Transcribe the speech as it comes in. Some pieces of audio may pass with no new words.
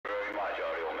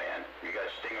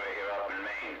Stingray here up in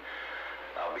Maine.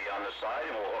 I'll be on the side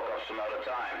and we'll hook up some other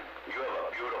time. You have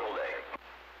a beautiful day.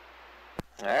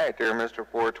 All right there, Mr.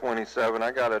 427.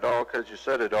 I got it all because you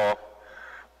said it all.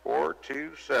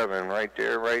 427 right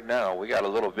there right now. We got a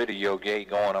little video gate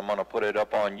going. I'm going to put it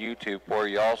up on YouTube for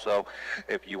you also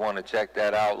if you want to check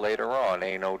that out later on.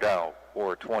 Ain't no doubt.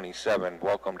 427.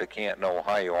 Welcome to Canton,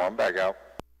 Ohio. I'm back out.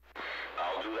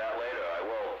 I'll do that later. I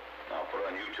will. I'll put it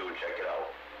on YouTube and check it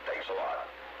out. Thanks a lot.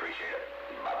 Appreciate it.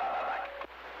 Bye-bye-bye-bye.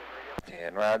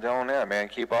 10 rides on there, man.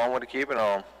 Keep on with it. Keep it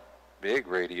on. Big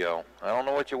radio. I don't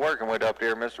know what you're working with up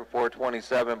there, Mr.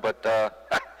 427, but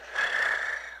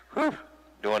whew,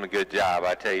 doing a good job.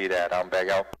 I tell you that. I'm back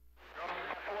out.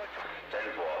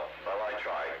 10-4. Well, I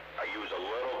tried. I use a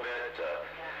little bit to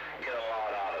get a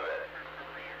lot out of it.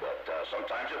 But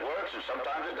sometimes it works and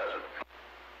sometimes it doesn't.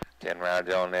 10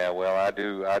 rounds on there. Well, I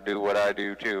do what I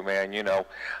do too, man. You know,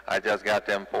 I just got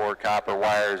them 4 copper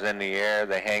wires in the air.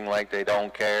 They hang like they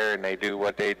don't care, and they do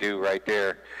what they do right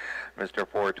there, Mr.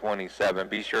 427.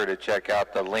 Be sure to check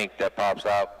out the link that pops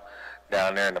out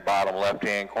down there in the bottom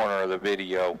left-hand corner of the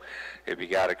video. If you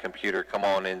got a computer, come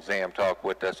on in, Zam, talk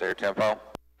with us there, Tempo. 10-4.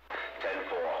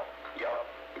 Yup.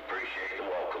 Appreciate the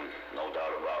welcome. No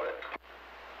doubt about it.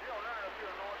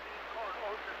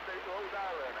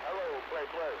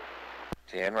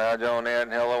 10 rounds on there,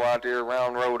 and hello out there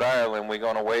around Rhode Island. We're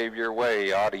going to wave your way.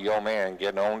 Audioman,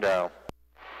 getting on down.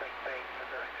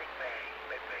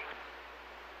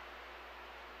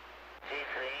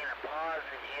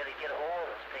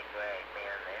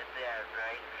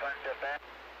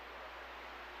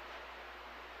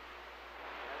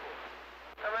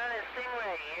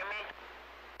 Stingray, you hear me?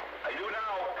 I do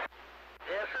now.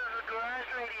 This is the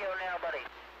garage radio now, buddy.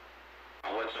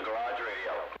 What's the garage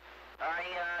radio?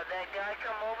 That guy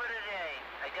come over today.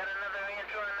 I got another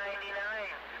answer on 99.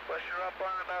 Push her up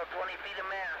on about 20 feet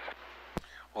of mass.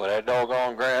 Well, that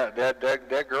doggone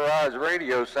that garage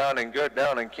radio sounding good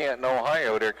down in Canton,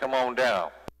 Ohio there. Come on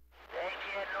down. Hey,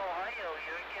 Canton, Ohio,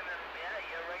 you're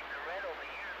right in the red over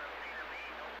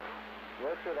here.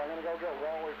 Richard, I'm going to go get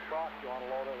Waller's truck. You want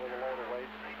to load it with a load of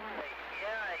weight?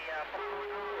 Yeah,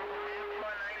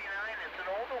 199. It's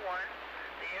an older one.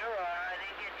 I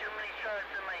didn't get too many shots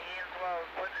in my hands while I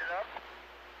was putting it up.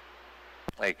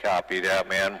 Hey, copy that,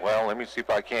 man. Well, let me see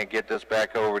if I can't get this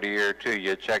back over to here to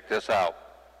you. Check this out.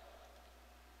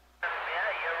 Yeah,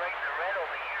 you're right in the red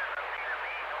over here.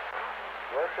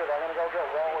 Richard, I'm going to go get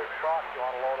Waller's truck. You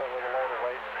want to load it with a load of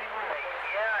weight?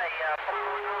 Yeah,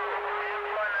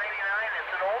 199.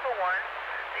 It's an older one.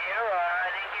 I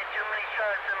didn't get too many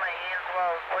shots in my hands while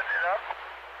I was putting it up.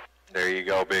 There you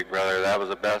go, big brother. That was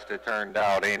the best it turned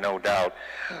out, ain't no doubt.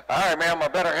 All right, man, my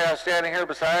better half standing here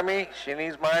beside me. She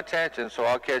needs my attention, so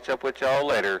I'll catch up with y'all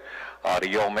later.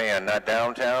 Audioman, not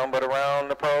downtown, but around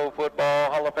the Pro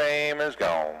Football Hall of Fame is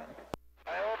gone.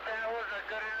 I hope that was a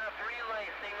good enough relay,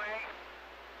 Stingray.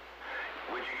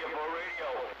 What'd you get for radio?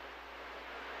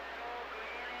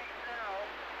 Green XL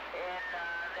and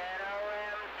that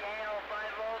RM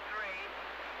KL503.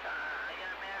 I got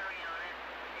a battery on it.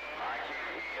 I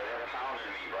can't hear. They're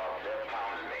pounding me, bro. They're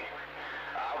pounding me.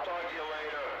 I'll talk to you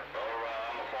later, or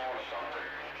on the phone or something.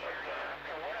 But,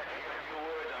 I hear a few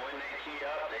words, and when they key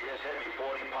up, they just hit me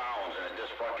 40 pounds, and it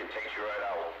just fucking takes you right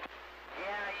out.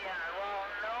 Yeah. Well,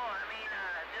 no, I mean,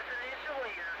 just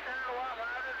initially, it sounded a lot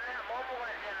louder than that mobile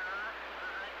engine,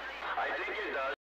 huh? I think it does.